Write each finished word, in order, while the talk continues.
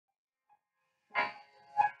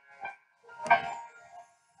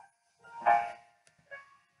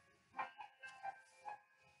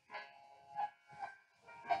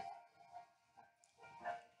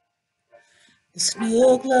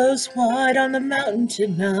Snow glows white on the mountain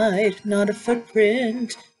tonight, not a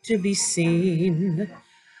footprint to be seen.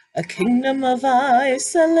 A kingdom of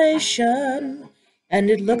isolation, and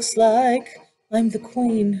it looks like I'm the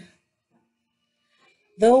queen.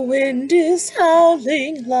 The wind is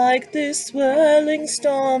howling like this swirling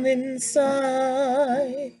storm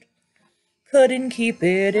inside. Couldn't keep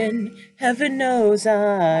it in, heaven knows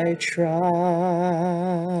I tried.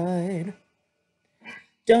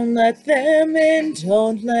 Don't let them in,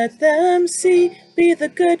 don't let them see. Be the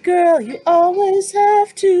good girl you always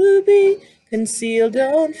have to be. Conceal,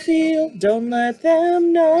 don't feel, don't let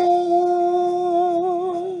them know.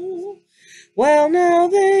 Well, now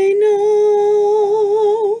they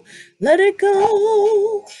know. Let it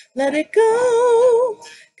go, let it go.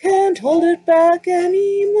 Can't hold it back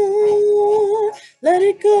anymore. Let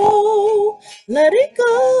it go, let it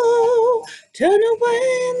go. Turn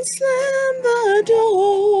away and slam the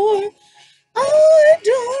door. I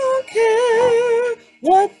don't care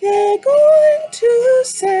what they're going to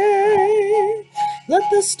say. Let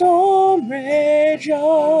the storm rage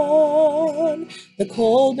on. The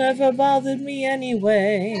cold never bothered me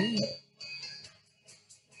anyway.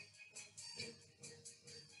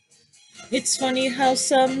 It's funny how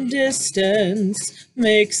some distance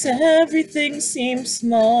makes everything seem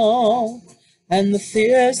small, and the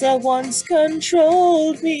fears that once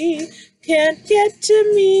controlled me can't get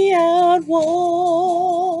to me at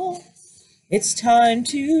all. It's time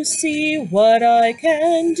to see what I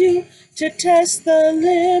can do to test the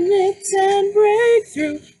limits and break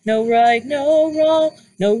through. No right, no wrong,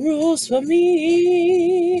 no rules for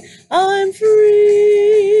me. I'm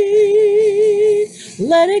free.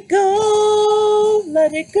 Let it go,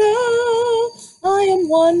 let it go. I am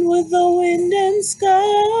one with the wind and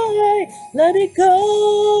sky. Let it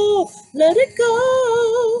go, let it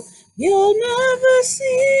go. You'll never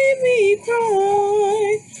see me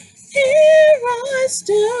cry. Here I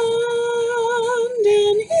stand,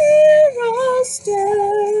 and here I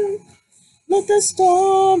stand. Let the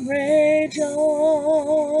storm rage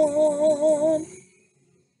on.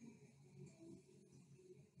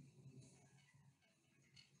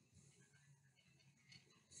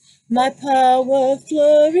 My power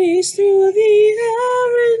flurries through the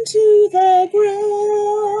air into the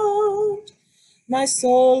ground. My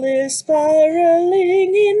soul is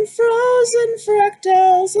spiraling in frozen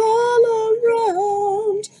fractals all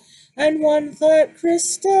around, and one thought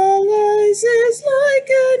crystallizes like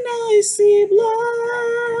an icy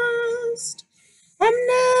blast. I'm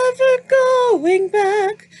never going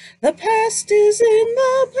back, the past is in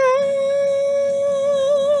the past.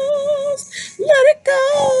 Let it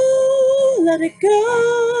go, let it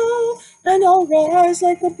go, and I'll rise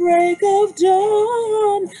like the break of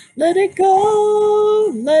dawn. Let it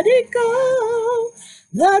go, let it go,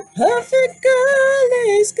 that perfect girl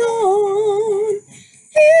is gone.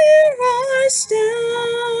 Here I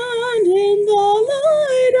stand in the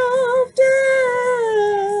light of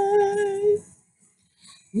day.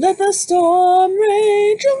 Let the storm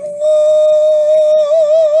rage on.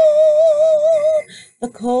 The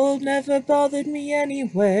cold never bothered me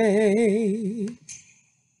anyway.